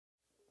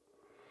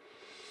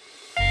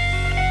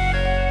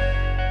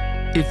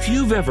If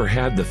you've ever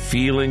had the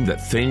feeling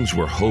that things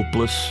were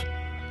hopeless,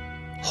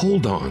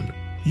 hold on.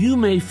 You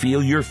may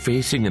feel you're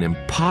facing an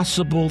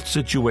impossible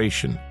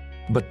situation,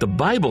 but the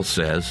Bible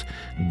says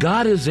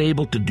God is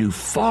able to do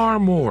far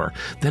more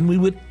than we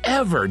would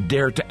ever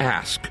dare to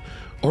ask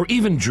or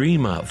even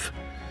dream of,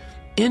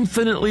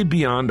 infinitely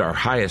beyond our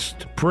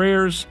highest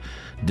prayers,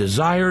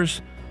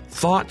 desires,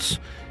 thoughts,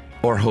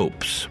 or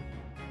hopes.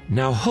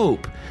 Now,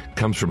 hope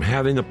comes from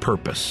having a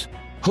purpose.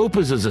 Hope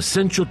is as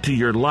essential to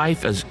your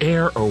life as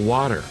air or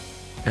water,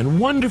 and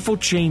wonderful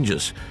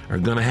changes are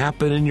going to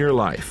happen in your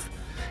life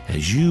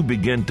as you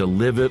begin to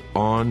live it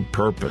on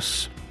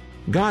purpose.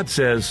 God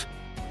says,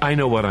 I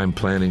know what I'm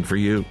planning for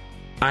you.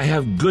 I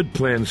have good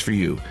plans for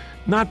you,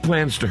 not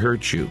plans to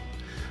hurt you.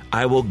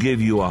 I will give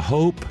you a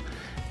hope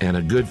and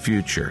a good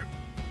future.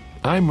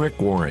 I'm Rick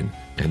Warren,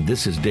 and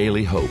this is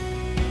Daily Hope.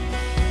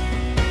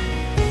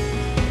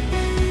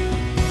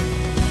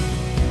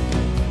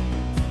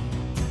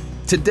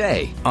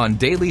 Today on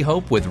Daily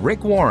Hope with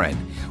Rick Warren,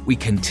 we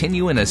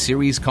continue in a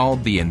series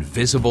called The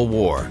Invisible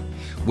War,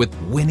 with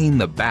Winning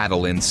the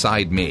Battle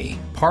Inside Me,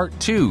 Part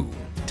 2,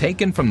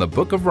 taken from the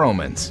book of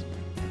Romans.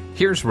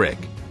 Here's Rick.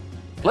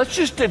 Let's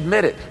just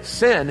admit it.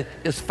 Sin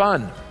is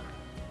fun.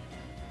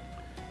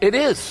 It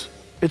is.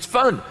 It's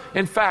fun.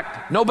 In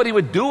fact, nobody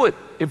would do it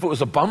if it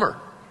was a bummer.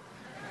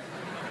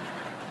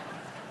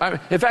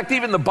 In fact,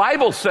 even the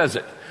Bible says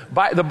it.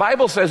 The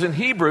Bible says in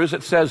Hebrews,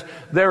 it says,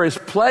 there is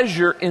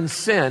pleasure in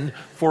sin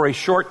for a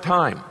short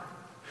time.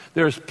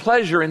 There's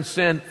pleasure in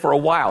sin for a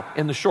while,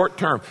 in the short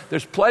term.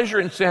 There's pleasure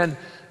in sin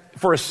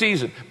for a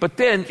season. But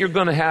then you're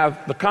going to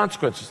have the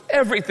consequences.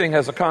 Everything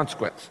has a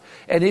consequence.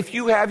 And if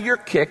you have your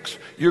kicks,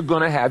 you're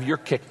going to have your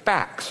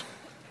kickbacks.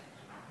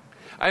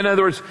 In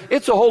other words,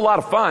 it's a whole lot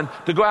of fun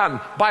to go out and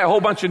buy a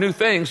whole bunch of new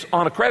things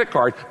on a credit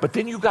card, but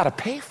then you've got to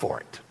pay for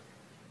it.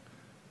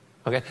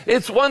 Okay,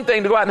 it's one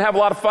thing to go out and have a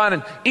lot of fun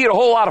and eat a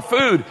whole lot of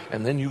food,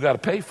 and then you got to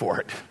pay for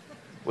it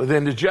with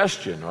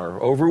indigestion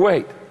or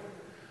overweight.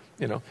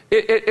 You know,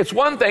 it's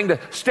one thing to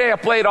stay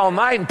up late all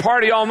night and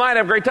party all night,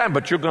 have a great time,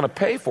 but you're going to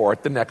pay for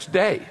it the next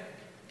day.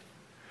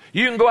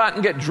 You can go out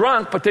and get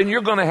drunk, but then you're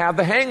going to have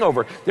the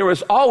hangover. There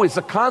is always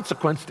a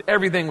consequence to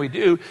everything we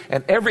do,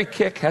 and every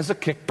kick has a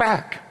kick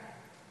back.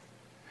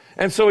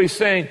 And so he's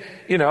saying,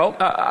 you know,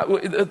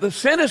 the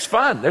sin is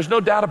fun. There's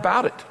no doubt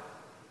about it.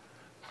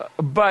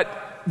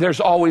 But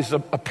there's always a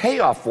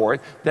payoff for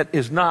it that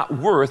is not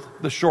worth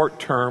the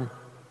short-term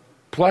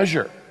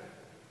pleasure.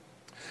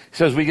 He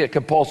says we get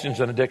compulsions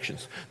and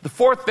addictions. The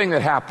fourth thing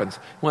that happens,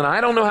 when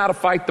I don't know how to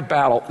fight the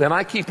battle, then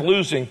I keep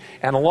losing,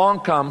 and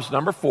along comes,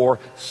 number 4,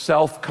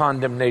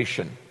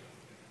 self-condemnation.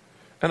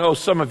 I know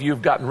some of you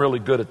have gotten really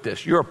good at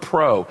this. You're a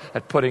pro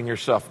at putting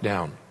yourself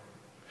down.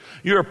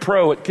 You're a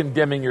pro at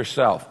condemning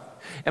yourself.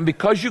 And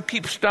because you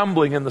keep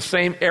stumbling in the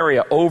same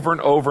area over and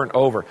over and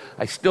over,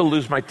 I still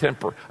lose my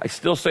temper. I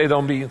still say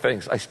those mean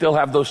things. I still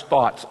have those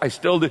thoughts. I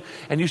still do.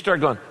 And you start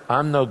going,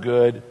 I'm no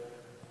good.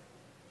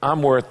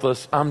 I'm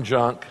worthless. I'm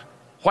junk.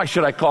 Why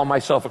should I call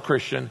myself a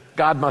Christian?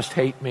 God must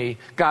hate me.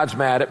 God's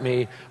mad at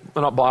me.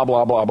 Blah, blah,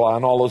 blah, blah,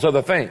 and all those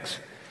other things.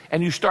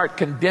 And you start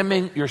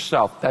condemning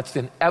yourself. That's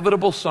the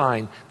inevitable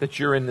sign that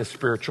you're in this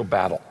spiritual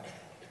battle.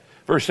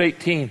 Verse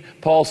 18,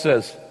 Paul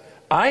says,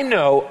 I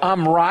know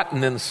I'm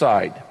rotten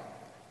inside,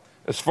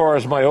 as far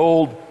as my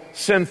old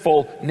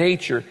sinful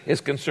nature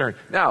is concerned.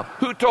 Now,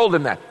 who told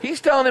him that? He's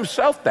telling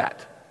himself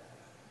that.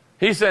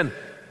 He said,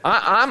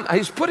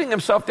 he's putting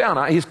himself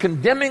down. He's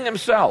condemning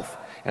himself.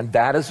 And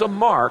that is a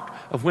mark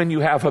of when you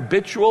have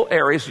habitual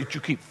areas that you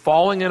keep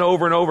falling in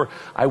over and over.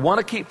 I want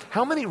to keep,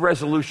 how many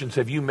resolutions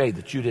have you made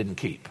that you didn't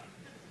keep?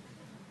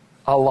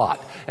 A lot.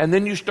 And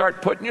then you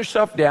start putting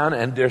yourself down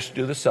and just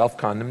do the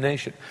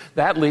self-condemnation.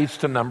 That leads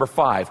to number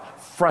 5,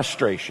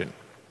 frustration.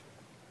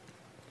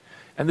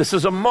 And this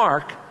is a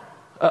mark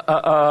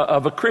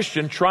of a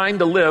Christian trying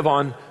to live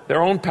on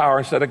their own power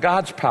instead of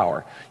God's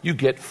power. You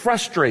get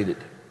frustrated.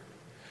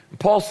 And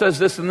Paul says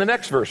this in the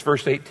next verse,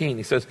 verse 18.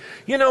 He says,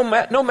 you know,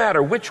 no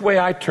matter which way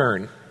I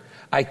turn,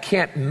 I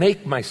can't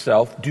make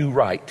myself do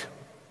right.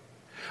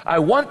 I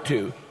want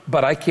to,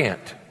 but I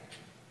can't.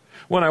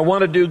 When I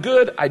want to do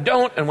good, I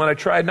don't. And when I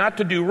try not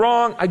to do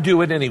wrong, I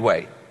do it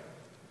anyway.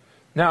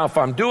 Now, if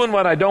I'm doing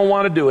what I don't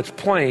want to do, it's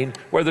plain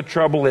where the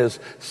trouble is.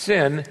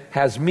 Sin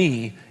has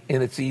me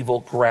in its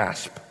evil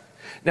grasp.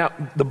 Now,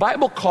 the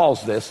Bible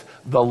calls this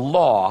the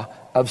law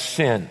of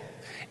sin.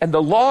 And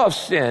the law of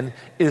sin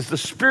is the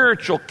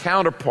spiritual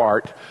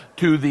counterpart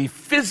to the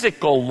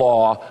physical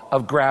law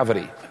of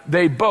gravity.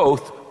 They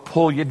both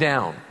pull you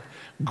down.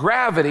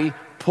 Gravity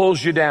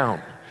pulls you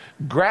down.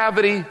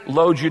 Gravity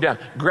loads you down.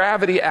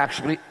 Gravity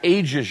actually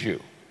ages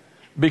you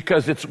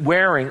because it's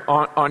wearing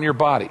on your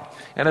body.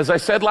 And as I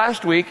said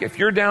last week, if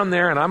you're down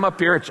there and I'm up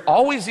here, it's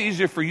always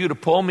easier for you to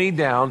pull me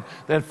down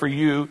than for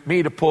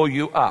me to pull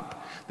you up.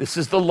 This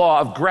is the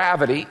law of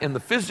gravity in the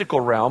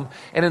physical realm.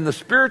 And in the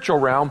spiritual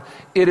realm,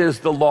 it is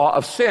the law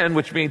of sin,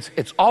 which means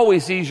it's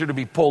always easier to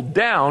be pulled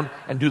down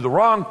and do the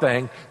wrong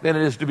thing than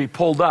it is to be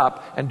pulled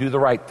up and do the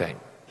right thing.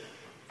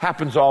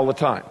 Happens all the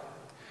time.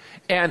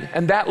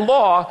 And that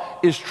law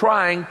is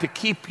trying to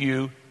keep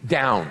you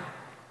down.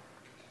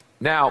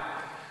 Now,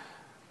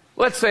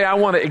 let's say I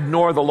want to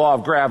ignore the law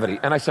of gravity,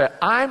 and I say,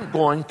 I'm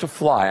going to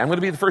fly. I'm going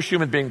to be the first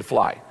human being to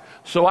fly.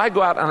 So I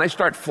go out and I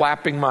start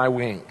flapping my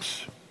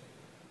wings.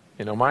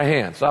 My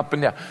hands up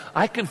and down.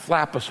 I can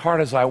flap as hard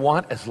as I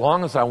want, as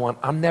long as I want.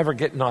 I'm never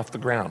getting off the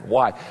ground.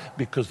 Why?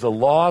 Because the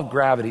law of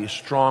gravity is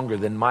stronger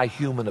than my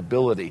human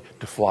ability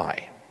to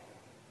fly.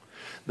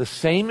 The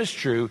same is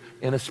true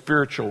in a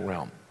spiritual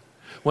realm.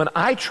 When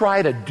I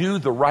try to do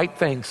the right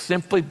thing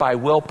simply by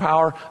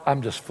willpower,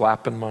 I'm just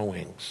flapping my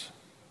wings.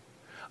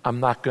 I'm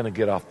not going to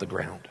get off the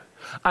ground.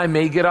 I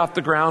may get off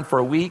the ground for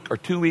a week or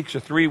 2 weeks or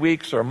 3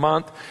 weeks or a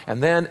month,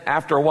 and then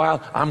after a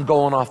while, I'm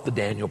going off the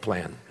Daniel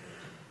plan.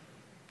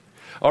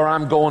 Or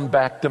I'm going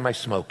back to my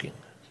smoking.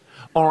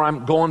 Or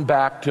I'm going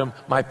back to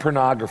my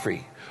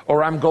pornography.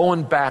 Or I'm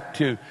going back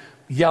to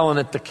yelling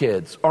at the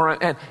kids.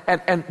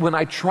 And when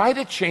I try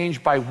to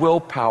change by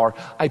willpower,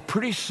 I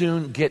pretty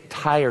soon get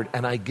tired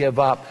and I give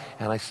up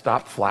and I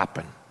stop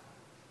flapping.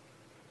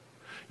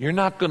 You're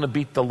not going to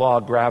beat the law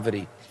of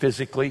gravity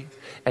physically,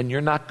 and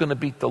you're not going to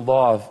beat the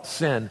law of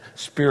sin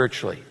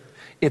spiritually.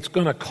 It's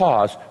going to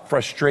cause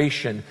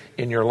frustration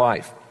in your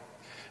life.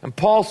 And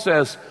Paul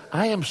says,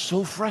 I am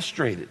so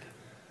frustrated.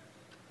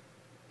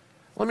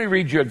 Let me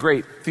read you a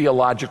great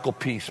theological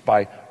piece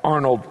by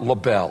Arnold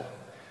Lobel.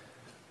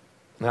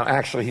 Now,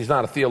 actually, he's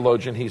not a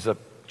theologian. He's a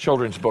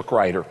children's book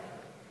writer.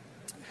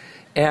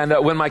 And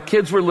when my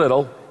kids were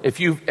little, if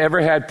you've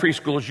ever had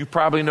preschoolers, you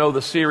probably know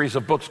the series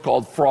of books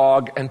called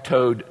Frog and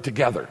Toad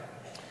Together.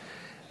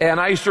 And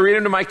I used to read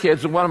them to my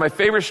kids, and one of my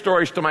favorite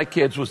stories to my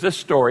kids was this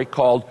story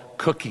called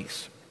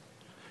Cookies.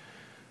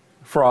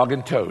 Frog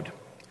and Toad.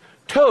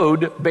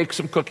 Toad baked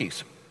some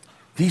cookies.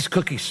 These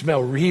cookies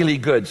smell really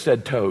good,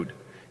 said Toad.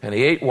 And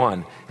he ate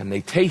one, and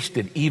they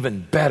tasted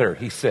even better,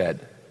 he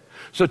said.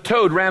 So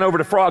Toad ran over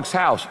to Frog's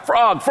house.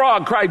 Frog,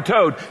 Frog, cried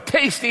Toad,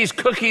 taste these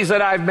cookies that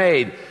I've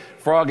made.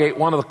 Frog ate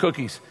one of the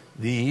cookies.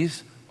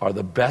 These are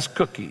the best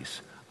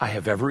cookies I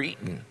have ever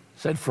eaten,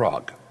 said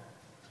Frog.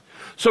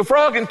 So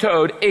Frog and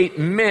Toad ate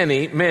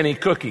many, many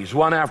cookies,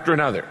 one after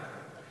another.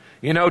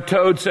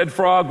 Toad, said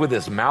Frog, with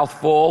his mouth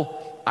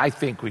full, I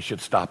think we should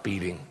stop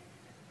eating.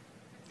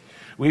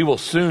 We will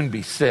soon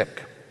be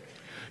sick.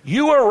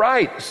 You are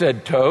right,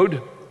 said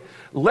Toad.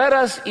 Let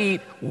us eat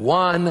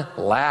one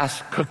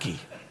last cookie.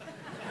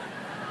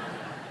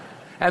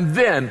 And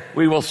then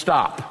we will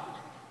stop.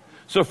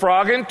 So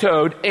Frog and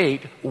Toad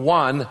ate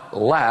one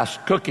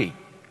last cookie.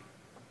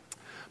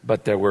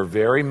 But there were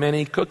very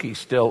many cookies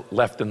still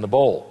left in the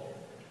bowl.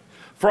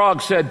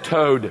 Frog said,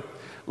 Toad,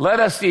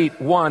 let us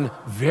eat one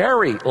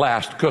very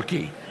last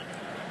cookie.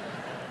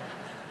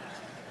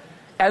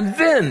 And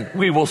then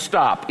we will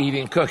stop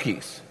eating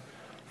cookies.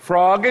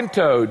 Frog and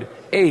Toad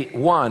ate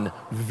one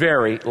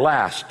very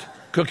last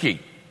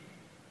cookie.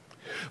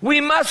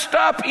 We must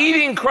stop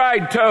eating,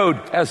 cried Toad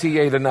as he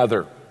ate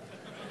another.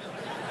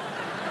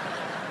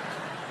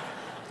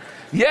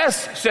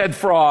 Yes, said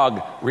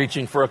Frog,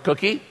 reaching for a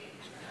cookie.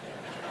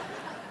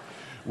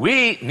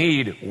 We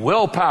need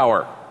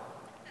willpower.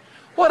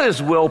 What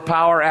is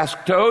willpower?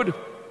 Asked Toad.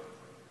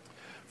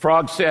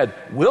 Frog said,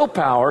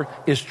 willpower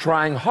is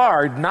trying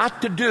hard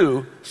not to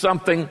do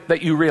something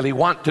that you really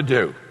want to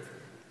do.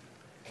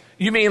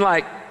 You mean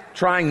like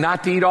trying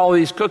not to eat all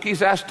these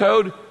cookies? Asked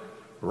Toad.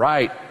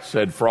 Right,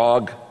 said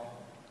Frog.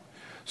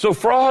 So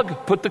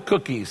Frog put the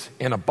cookies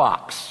in a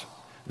box.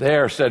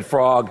 There, said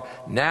Frog,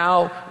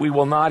 now we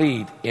will not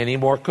eat any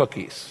more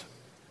cookies.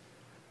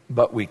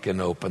 But we can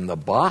open the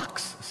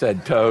box,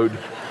 said Toad.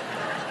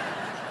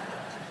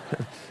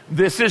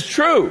 This is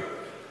true.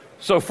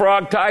 So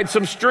Frog tied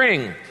some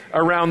string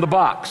around the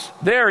box.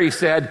 There, he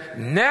said,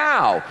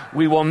 now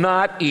we will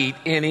not eat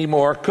any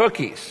more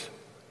cookies.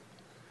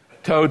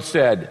 Toad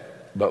said,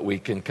 but we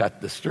can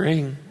cut the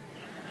string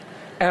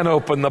and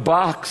open the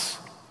box.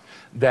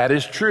 That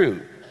is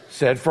true,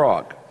 said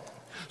Frog.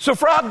 So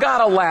Frog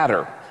got a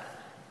ladder,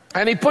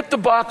 and he put the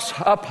box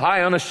up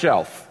high on a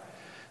shelf.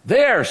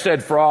 There,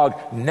 said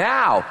Frog,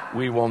 now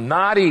we will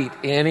not eat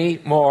any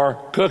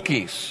more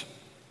cookies.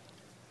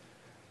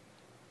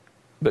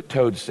 But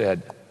Toad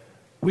said,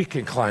 we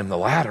can climb the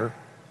ladder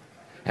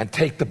and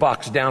take the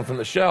box down from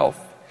the shelf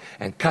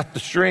and cut the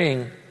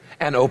string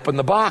and open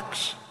the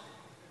box.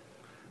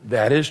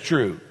 That is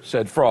true,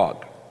 said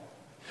Frog.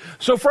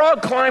 So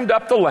Frog climbed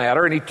up the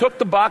ladder, and he took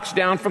the box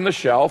down from the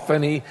shelf,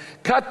 and he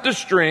cut the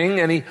string,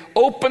 and he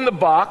opened the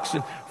box,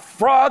 and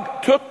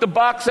Frog took the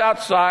box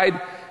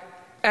outside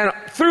and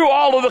threw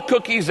all of the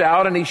cookies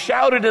out, and he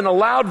shouted in a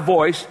loud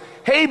voice,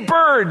 hey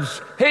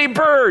birds,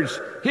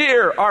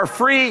 here are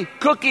free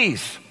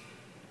cookies.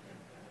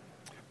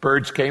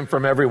 Birds came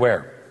from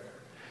everywhere.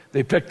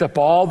 They picked up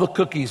all the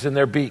cookies in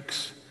their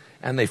beaks,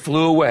 and they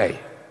flew away.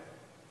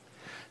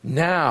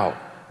 Now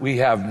we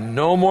have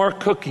no more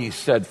cookies,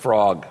 said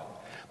Frog,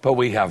 but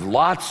we have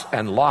lots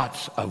and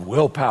lots of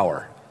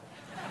willpower.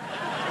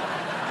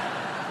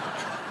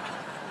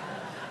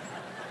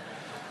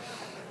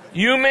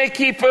 You may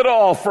keep it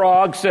all,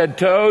 Frog, said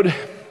Toad.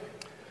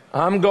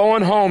 I'm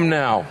going home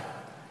now.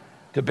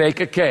 to bake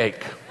a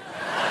cake.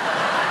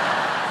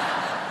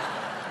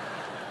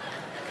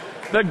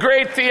 The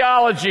great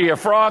theology of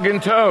Frog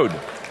and Toad.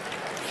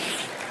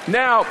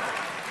 Now,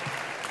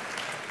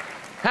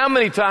 how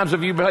many times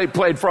have you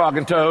played Frog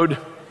and Toad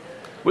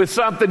with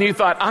something you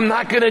thought, I'm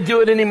not going to do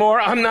it anymore,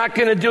 I'm not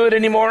going to do it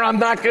anymore, I'm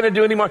not going to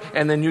do it anymore,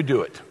 and then you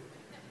do it.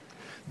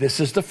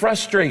 This is the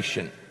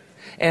frustration,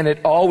 and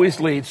it always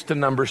leads to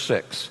number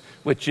 6,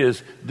 which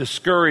is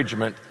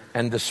discouragement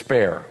and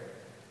despair.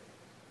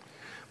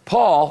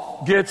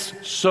 Paul gets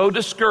so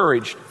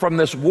discouraged from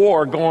this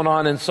war going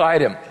on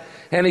inside him.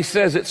 And he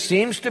says it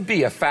seems to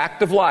be a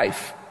fact of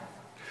life.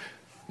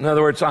 In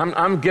other words,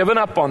 I'm giving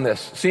up on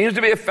this. Seems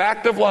to be a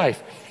fact of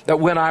life that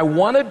when I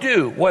want to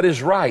do what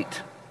is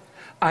right,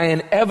 I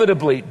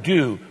inevitably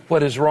do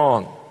what is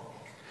wrong.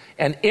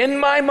 And in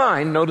my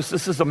mind, notice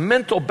this is a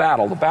mental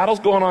battle. The battle's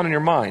going on in your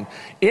mind.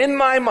 In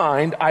my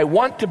mind, I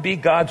want to be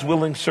God's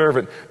willing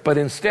servant, but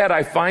instead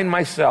I find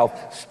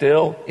myself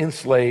still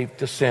enslaved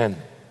to sin.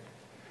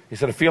 He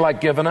said, I feel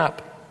like giving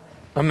up.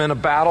 I'm in a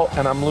battle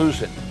and I'm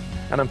losing.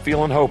 And I'm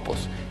feeling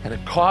hopeless. And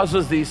it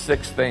causes these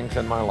 6 things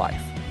in my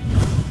life.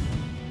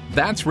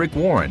 That's Rick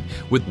Warren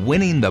with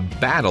Winning the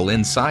Battle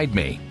Inside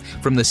Me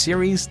from the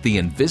series The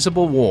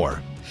Invisible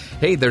War.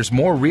 Hey, there's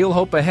more real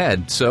hope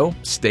ahead, so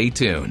stay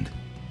tuned.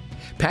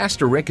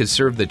 Pastor Rick has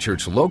served the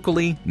church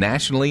locally,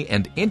 nationally,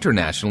 and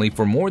internationally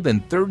for more than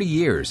 30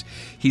 years.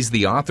 He's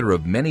the author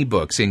of many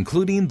books,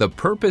 including The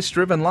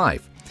Purpose-Driven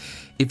Life.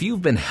 If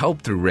you've been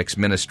helped through Rick's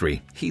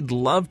ministry, he'd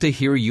love to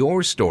hear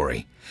your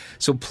story.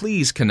 So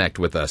please connect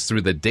with us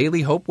through the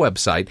Daily Hope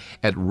website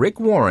at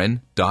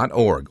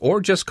rickwarren.org or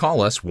just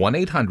call us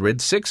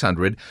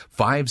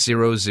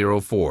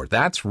 1-800-600-5004.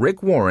 That's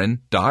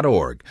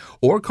rickwarren.org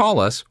or call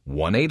us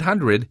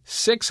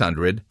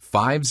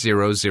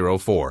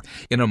 1-800-600-5004.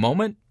 In a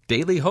moment,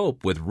 Daily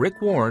Hope with Rick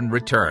Warren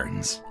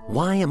returns.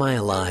 Why am I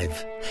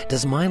alive?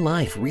 Does my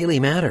life really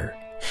matter?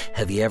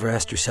 Have you ever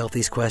asked yourself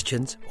these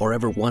questions or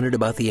ever wondered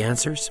about the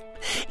answers?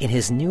 In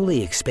his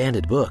newly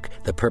expanded book,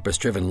 The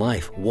Purpose-Driven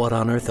Life, What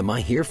on Earth Am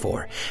I Here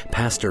For?,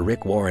 Pastor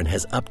Rick Warren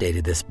has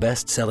updated this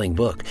best-selling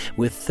book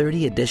with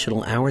 30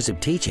 additional hours of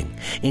teaching,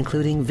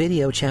 including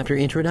video chapter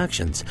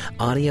introductions,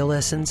 audio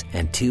lessons,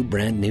 and 2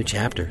 brand new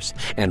chapters.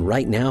 And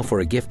right now,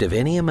 for a gift of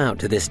any amount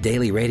to this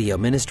daily radio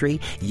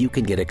ministry, you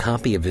can get a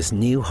copy of his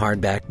new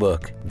hardback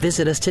book.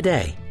 Visit us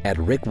today at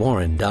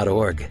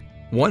rickwarren.org.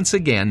 Once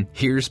again,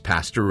 here's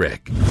Pastor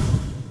Rick.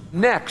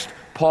 Next,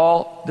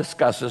 Paul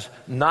discusses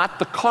not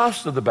the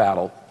cost of the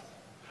battle,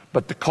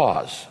 but the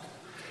cause.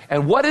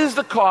 And what is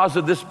the cause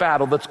of this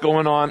battle that's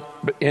going on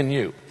in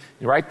you?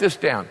 You write this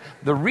down.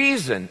 The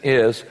reason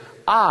is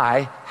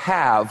I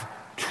have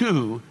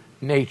 2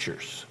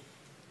 natures.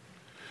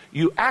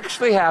 You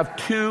actually have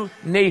 2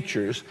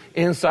 natures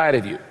inside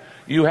of you.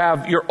 You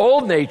have your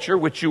old nature,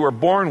 which you were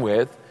born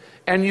with,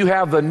 and you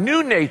have the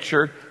new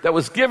nature that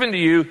was given to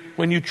you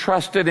when you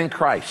trusted in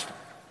Christ,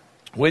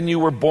 when you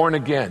were born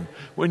again,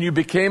 when you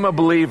became a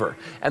believer.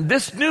 And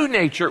this new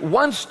nature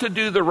wants to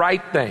do the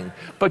right thing,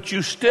 but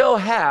you still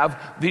have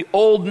the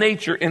old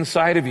nature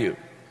inside of you.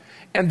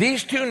 And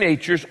these 2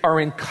 natures are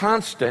in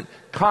constant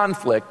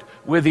conflict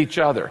with each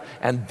other.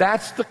 And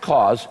that's the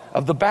cause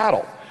of the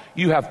battle.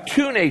 You have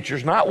 2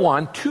 natures, not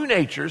one, 2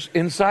 natures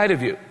inside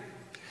of you.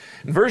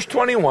 In verse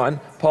 21,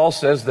 Paul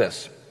says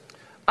this,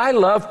 I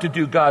love to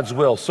do God's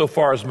will so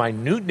far as my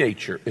new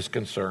nature is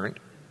concerned,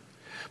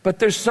 but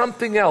there's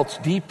something else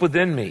deep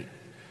within me.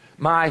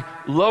 My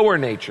lower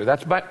nature,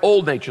 that's my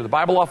old nature. The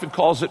Bible often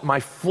calls it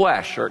my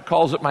flesh, or it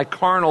calls it my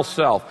carnal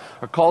self,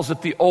 or calls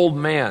it the old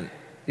man.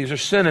 These are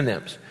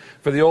synonyms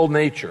for the old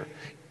nature.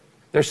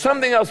 There's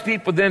something else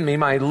deep within me,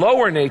 my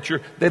lower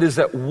nature, that is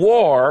at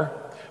war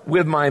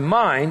with my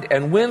mind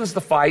and wins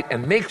the fight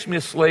and makes me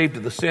a slave to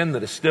the sin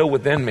that is still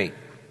within me.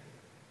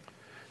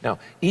 Now,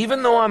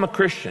 even though I'm a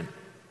Christian,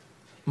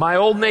 my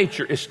old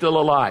nature is still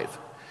alive.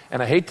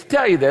 And I hate to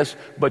tell you this,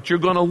 but you're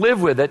going to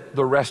live with it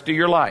the rest of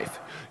your life.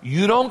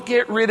 You don't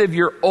get rid of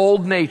your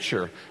old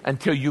nature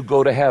until you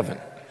go to heaven.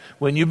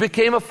 When you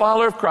became a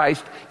follower of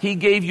Christ, He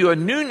gave you a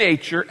new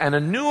nature and a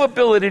new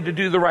ability to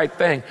do the right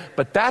thing.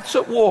 But that's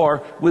at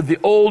war with the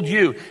old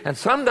you. And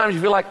sometimes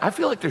you feel like, I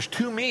feel like there's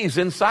 2 me's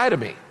inside of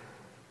me.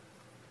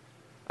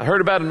 I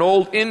heard about an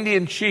old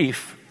Indian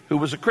chief who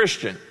was a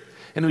Christian.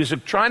 And he was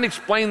trying to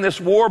explain this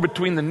war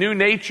between the new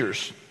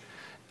natures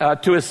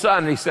to his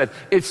son. He said,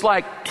 it's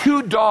like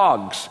 2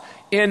 dogs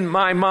in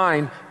my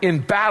mind in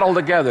battle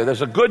together.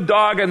 There's a good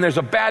dog and there's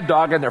a bad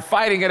dog, and they're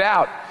fighting it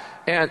out.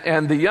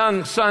 And the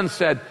young son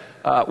said,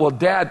 well,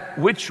 Dad,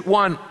 which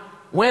one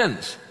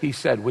wins? He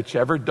said,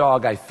 whichever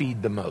dog I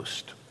feed the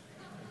most.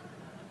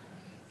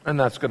 And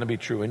that's going to be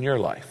true in your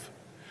life,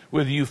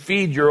 whether you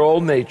feed your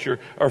old nature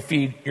or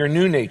feed your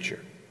new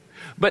nature.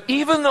 But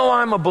even though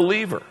I'm a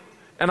believer,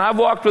 and I've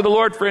walked with the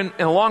Lord for in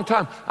a long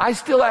time, I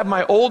still have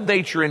my old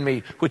nature in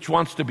me, which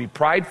wants to be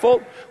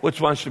prideful, which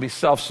wants to be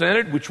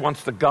self-centered, which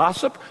wants to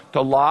gossip,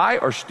 to lie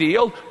or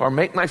steal or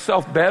make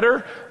myself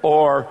better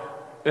or,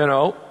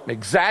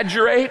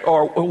 exaggerate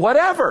or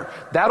whatever.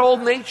 That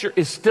old nature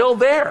is still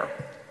there.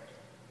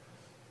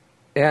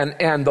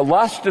 and the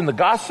lust and the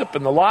gossip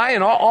and the lie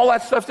and all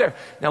that stuff's there.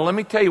 Now let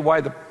me tell you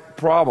why the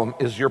problem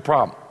is your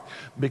problem.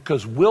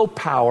 Because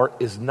willpower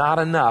is not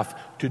enough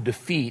to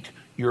defeat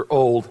your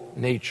old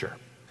nature.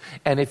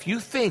 And if you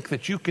think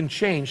that you can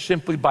change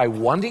simply by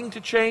wanting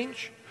to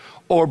change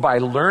or by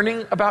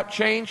learning about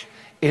change,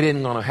 it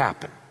isn't going to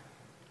happen.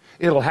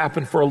 It'll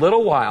happen for a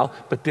little while,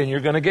 but then you're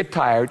going to get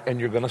tired and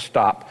you're going to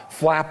stop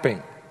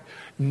flapping.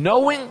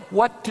 Knowing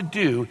what to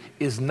do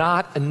is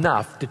not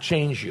enough to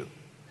change you.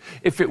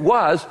 If it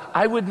was,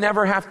 I would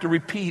never have to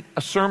repeat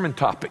a sermon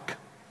topic.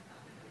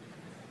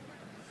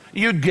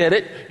 You'd get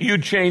it,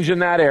 you'd change in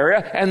that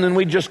area, and then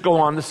we'd just go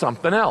on to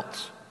something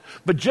else.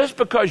 But just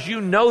because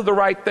you know the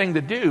right thing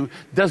to do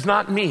does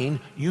not mean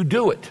you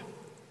do it.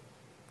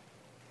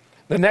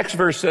 The next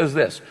verse says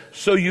this,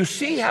 so you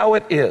see how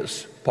it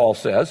is, Paul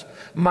says,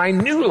 my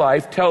new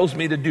life tells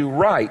me to do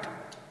right,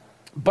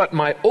 but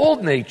my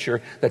old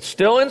nature that's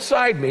still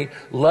inside me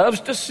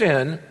loves to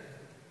sin.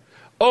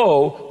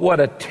 Oh, what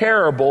a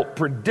terrible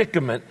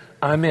predicament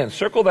I'm in.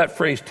 Circle that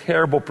phrase,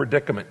 terrible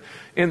predicament.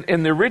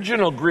 In the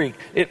original Greek,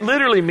 it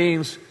literally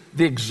means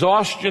the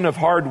exhaustion of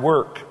hard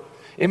work.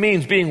 It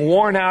means being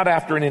worn out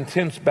after an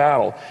intense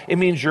battle. It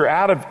means you're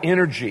out of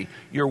energy.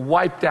 You're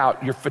wiped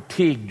out. You're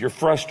fatigued. You're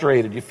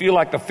frustrated. You feel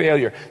like a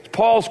failure. It's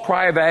Paul's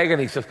cry of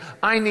agony. He says,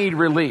 I need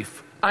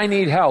relief. I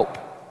need help.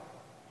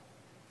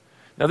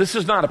 Now, this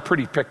is not a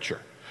pretty picture.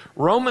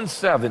 Romans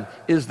 7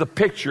 is the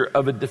picture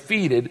of a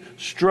defeated,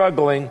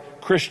 struggling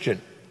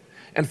Christian.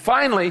 And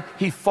finally,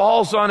 he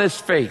falls on his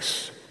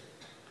face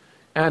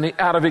and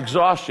out of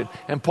exhaustion.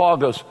 And Paul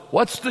goes,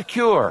 what's the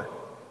cure?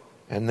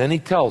 And then he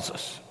tells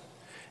us.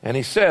 And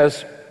he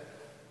says,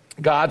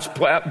 God's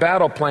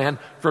battle plan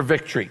for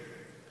victory.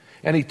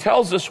 And he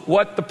tells us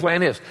what the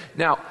plan is.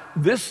 Now,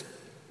 this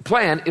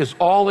plan is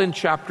all in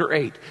chapter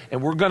 8.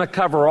 And we're going to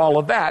cover all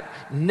of that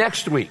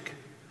next week.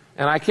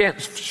 And I can't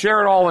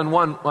share it all in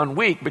one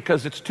week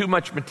because it's too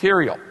much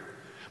material.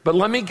 But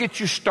let me get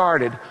you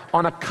started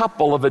on a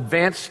couple of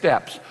advanced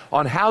steps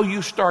on how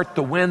you start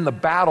to win the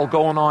battle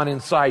going on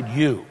inside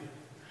you.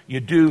 You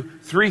do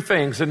 3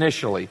 things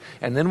initially,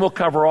 and then we'll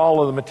cover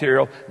all of the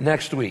material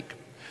next week.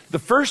 The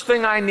first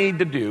thing I need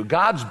to do,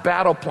 God's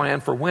battle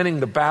plan for winning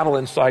the battle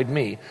inside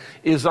me,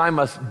 is I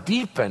must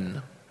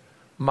deepen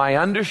my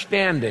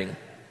understanding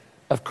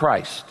of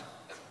Christ.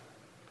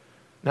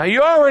 Now,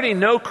 you already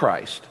know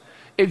Christ.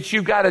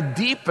 You've got to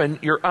deepen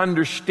your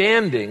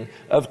understanding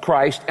of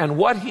Christ and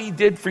what He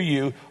did for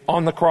you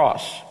on the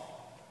cross.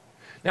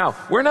 Now,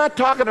 we're not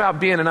talking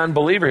about being an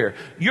unbeliever here.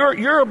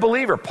 You're a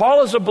believer.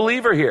 Paul is a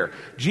believer here.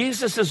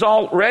 Jesus is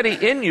already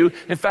in you.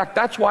 In fact,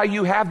 that's why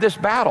you have this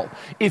battle.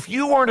 If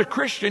you weren't a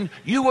Christian,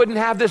 you wouldn't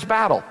have this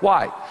battle.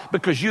 Why?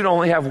 Because you'd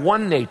only have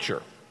one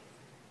nature.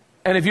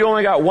 And if you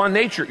only got one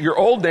nature, your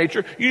old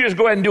nature, you just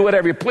go ahead and do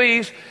whatever you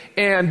please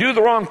and do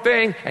the wrong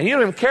thing, and you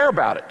don't even care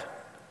about it.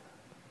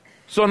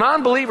 So a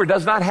non-believer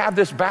does not have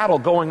this battle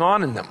going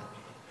on in them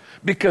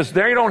because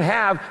they don't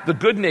have the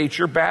good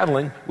nature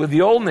battling with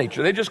the old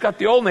nature. They just got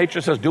the old nature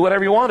that says, do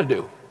whatever you want to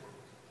do.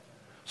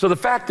 So the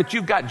fact that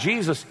you've got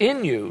Jesus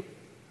in you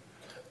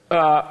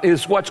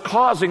is what's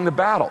causing the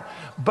battle.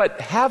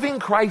 But having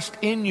Christ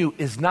in you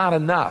is not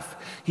enough.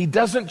 He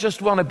doesn't just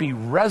want to be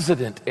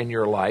resident in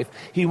your life.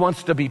 He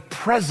wants to be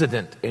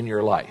president in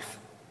your life.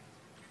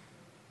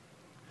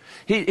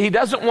 He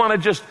doesn't want to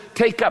just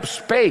take up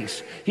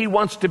space. He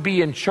wants to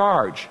be in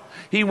charge.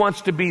 He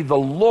wants to be the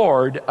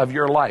Lord of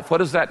your life. What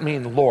does that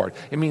mean, Lord?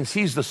 It means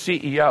He's the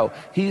CEO.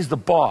 He's the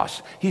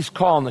boss. He's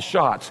calling the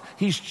shots.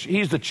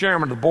 He's the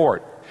chairman of the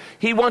board.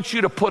 He wants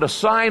you to put a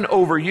sign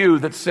over you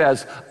that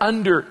says,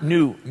 under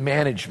new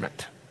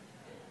management.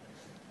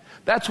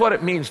 That's what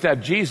it means to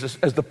have Jesus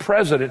as the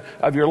president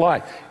of your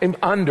life, and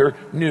under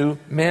new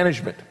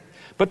management.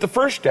 But the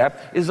first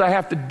step is I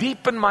have to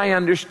deepen my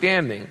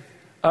understanding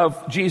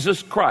of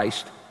Jesus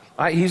Christ.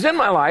 He's in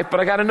my life, but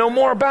I got to know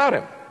more about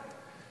Him.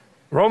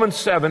 Romans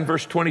 7,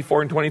 verse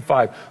 24 and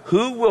 25.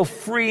 Who will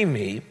free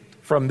me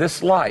from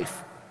this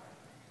life?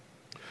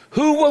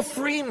 Who will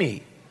free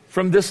me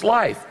from this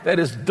life that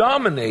is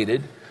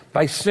dominated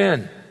by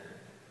sin?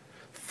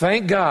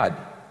 Thank God.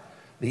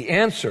 The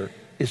answer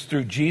is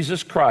through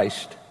Jesus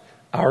Christ,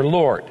 our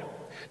Lord.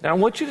 Now, I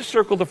want you to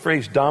circle the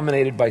phrase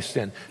dominated by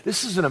sin.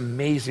 This is an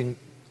amazing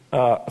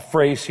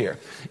phrase here.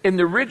 In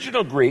the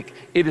original Greek,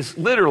 it is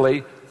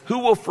literally, who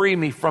will free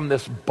me from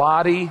this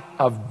body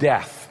of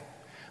death?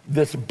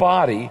 This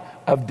body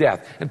of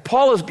death. And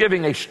Paul is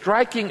giving a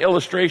striking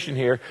illustration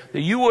here that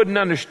you wouldn't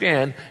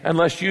understand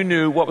unless you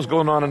knew what was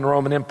going on in the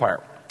Roman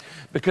Empire.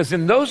 Because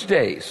in those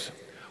days,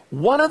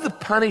 one of the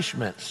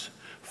punishments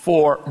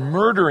for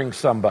murdering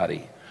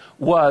somebody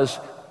was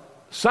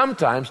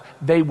sometimes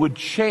they would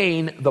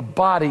chain the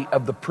body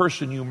of the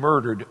person you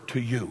murdered to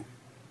you.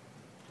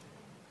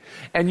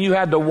 And you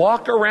had to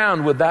walk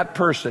around with that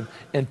person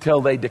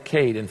until they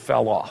decayed and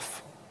fell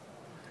off.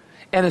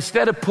 And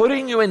instead of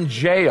putting you in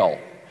jail,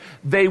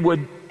 they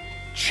would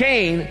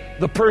chain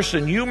the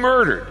person you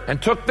murdered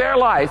and took their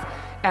life,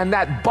 and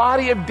that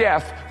body of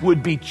death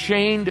would be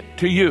chained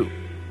to you.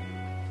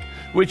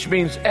 which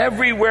means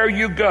everywhere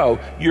you go,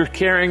 you're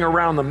carrying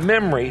around the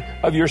memory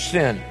of your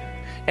sin.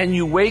 And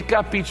you wake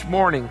up each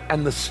morning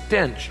and the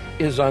stench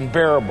is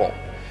unbearable.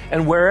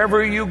 And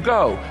wherever you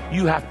go,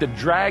 you have to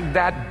drag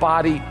that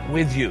body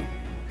with you.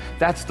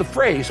 That's the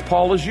phrase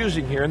Paul is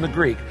using here in the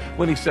Greek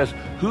when he says,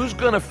 who's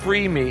going to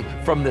free me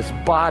from this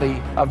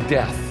body of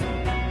death?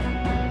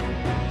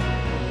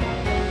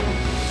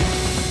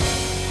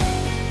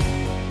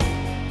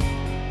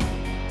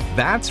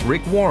 That's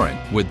Rick Warren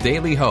with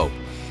Daily Hope.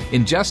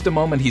 In just a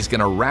moment, he's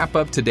going to wrap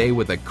up today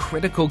with a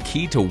critical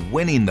key to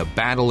winning the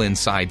battle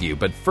inside you.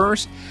 But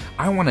first,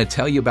 I want to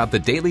tell you about the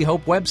Daily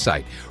Hope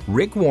website,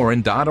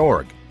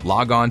 rickwarren.org.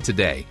 Log on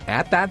today.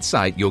 At that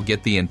site, you'll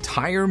get the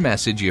entire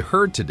message you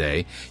heard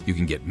today. You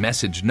can get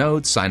message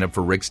notes, sign up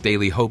for Rick's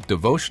Daily Hope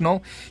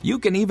devotional. You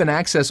can even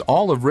access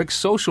all of Rick's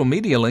social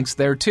media links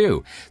there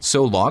too.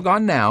 So log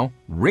on now,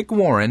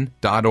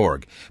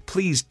 rickwarren.org.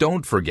 Please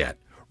don't forget,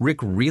 Rick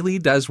really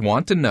does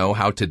want to know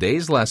how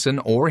today's lesson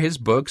or his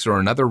books or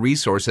another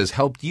resource has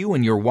helped you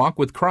in your walk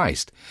with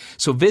Christ.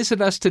 So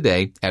visit us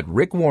today at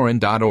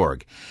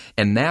rickwarren.org.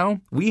 And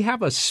now we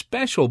have a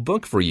special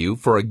book for you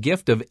for a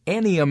gift of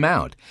any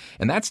amount.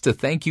 And that's to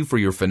thank you for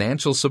your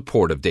financial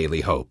support of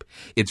Daily Hope.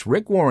 It's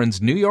Rick Warren's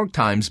New York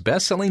Times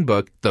bestselling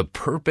book, The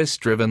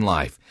Purpose-Driven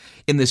Life.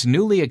 In this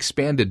newly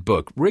expanded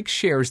book, Rick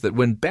shares that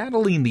when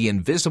battling the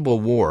invisible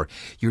war,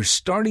 your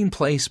starting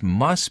place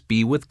must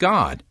be with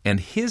God and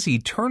His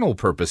eternal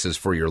purposes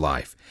for your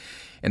life.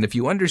 And if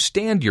you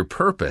understand your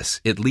purpose,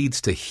 it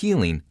leads to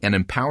healing and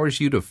empowers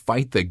you to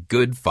fight the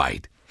good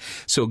fight.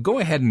 So go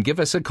ahead and give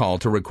us a call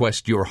to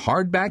request your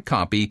hardback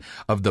copy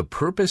of The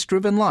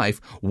Purpose-Driven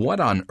Life, What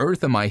on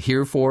Earth Am I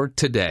Here For?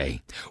 Today.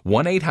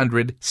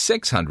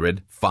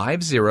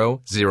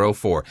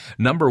 1-800-600-5004.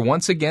 Number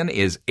once again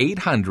is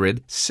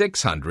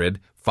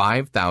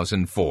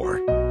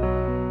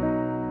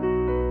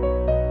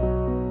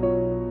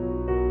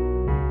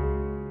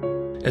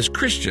 800-600-5004. As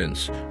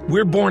Christians,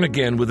 we're born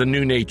again with a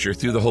new nature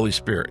through the Holy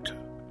Spirit.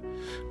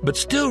 But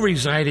still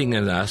residing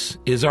in us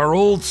is our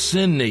old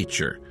sin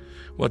nature,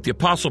 what the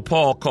Apostle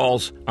Paul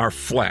calls our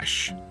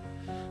flesh.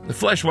 The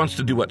flesh wants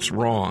to do what's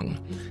wrong,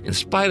 in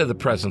spite of the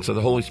presence of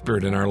the Holy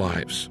Spirit in our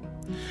lives.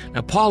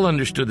 Now, Paul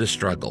understood this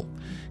struggle.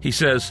 He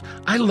says,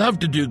 I love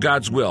to do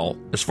God's will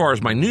as far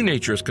as my new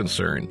nature is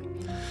concerned,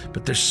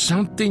 but there's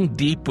something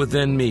deep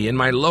within me, in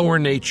my lower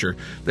nature,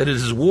 that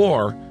is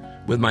war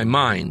with my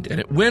mind, and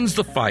it wins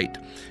the fight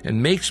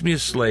and makes me a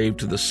slave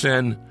to the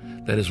sin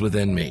that is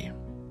within me.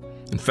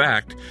 In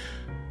fact,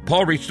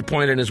 Paul reached a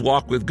point in his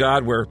walk with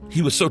God where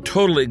he was so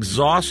totally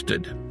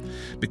exhausted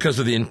because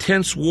of the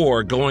intense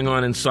war going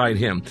on inside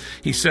him.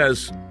 He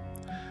says,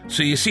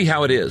 so you see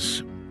how it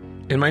is.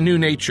 In my new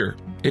nature,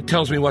 it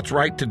tells me what's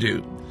right to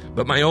do,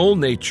 but my old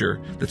nature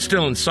that's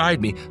still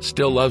inside me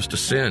still loves to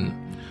sin.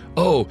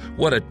 Oh,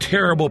 what a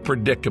terrible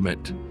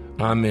predicament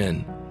I'm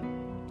in.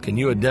 Can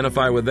you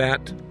identify with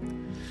that?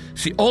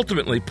 See,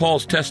 ultimately,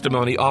 Paul's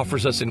testimony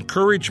offers us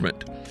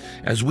encouragement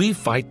as we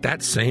fight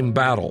that same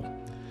battle.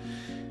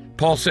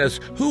 Paul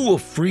says, who will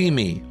free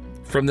me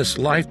from this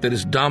life that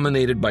is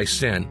dominated by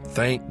sin?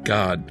 Thank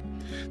God.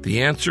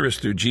 The answer is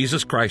through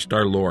Jesus Christ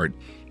our Lord.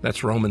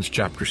 That's Romans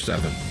chapter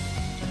 7.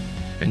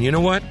 And you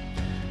know what?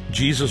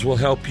 Jesus will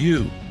help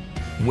you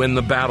win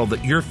the battle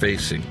that you're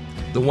facing,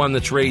 the one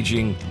that's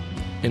raging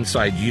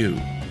inside you.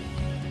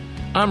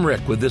 I'm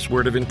Rick with this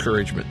word of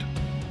encouragement.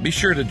 Be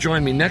sure to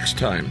join me next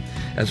time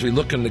as we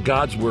look into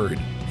God's Word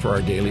for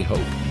our daily hope.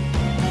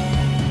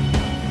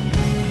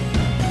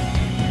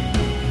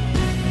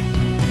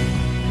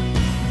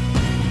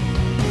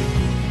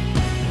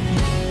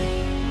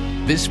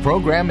 This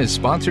program is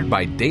sponsored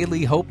by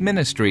Daily Hope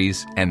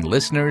Ministries and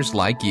listeners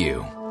like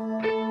you.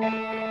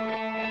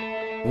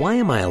 Why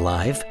am I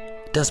alive?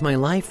 Does my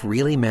life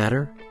really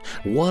matter?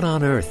 What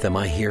on earth am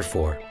I here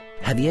for?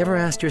 Have you ever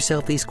asked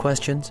yourself these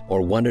questions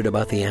or wondered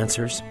about the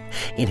answers?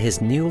 In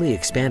his newly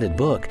expanded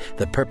book,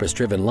 The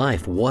Purpose-Driven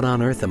Life, What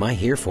on Earth Am I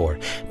Here For?,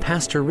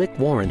 Pastor Rick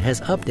Warren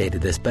has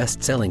updated this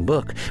best-selling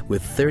book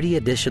with 30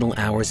 additional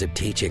hours of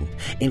teaching,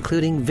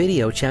 including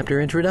video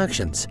chapter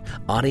introductions,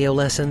 audio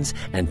lessons,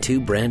 and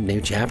 2 brand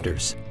new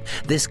chapters.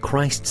 This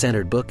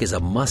Christ-centered book is a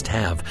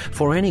must-have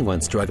for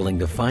anyone struggling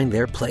to find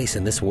their place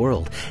in this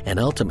world and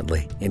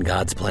ultimately in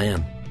God's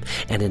plan.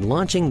 And in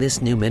launching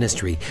this new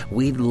ministry,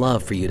 we'd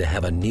love for you to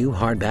have a new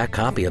hardback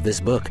copy of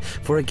this book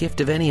for a gift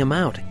of any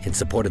amount in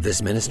support of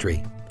this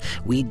ministry.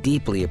 We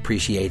deeply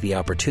appreciate the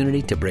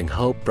opportunity to bring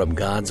hope from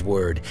God's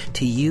Word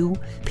to you,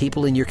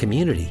 people in your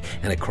community,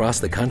 and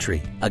across the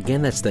country.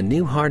 Again, that's the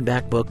new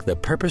hardback book, The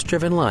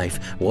Purpose-Driven Life,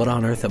 What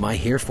on Earth Am I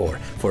Here For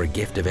a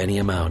gift of any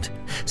amount.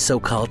 So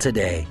call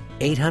today.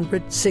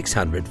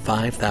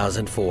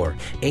 800-600-5004,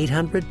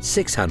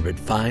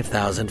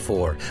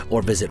 800-600-5004,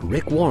 or visit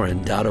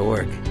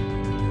rickwarren.org.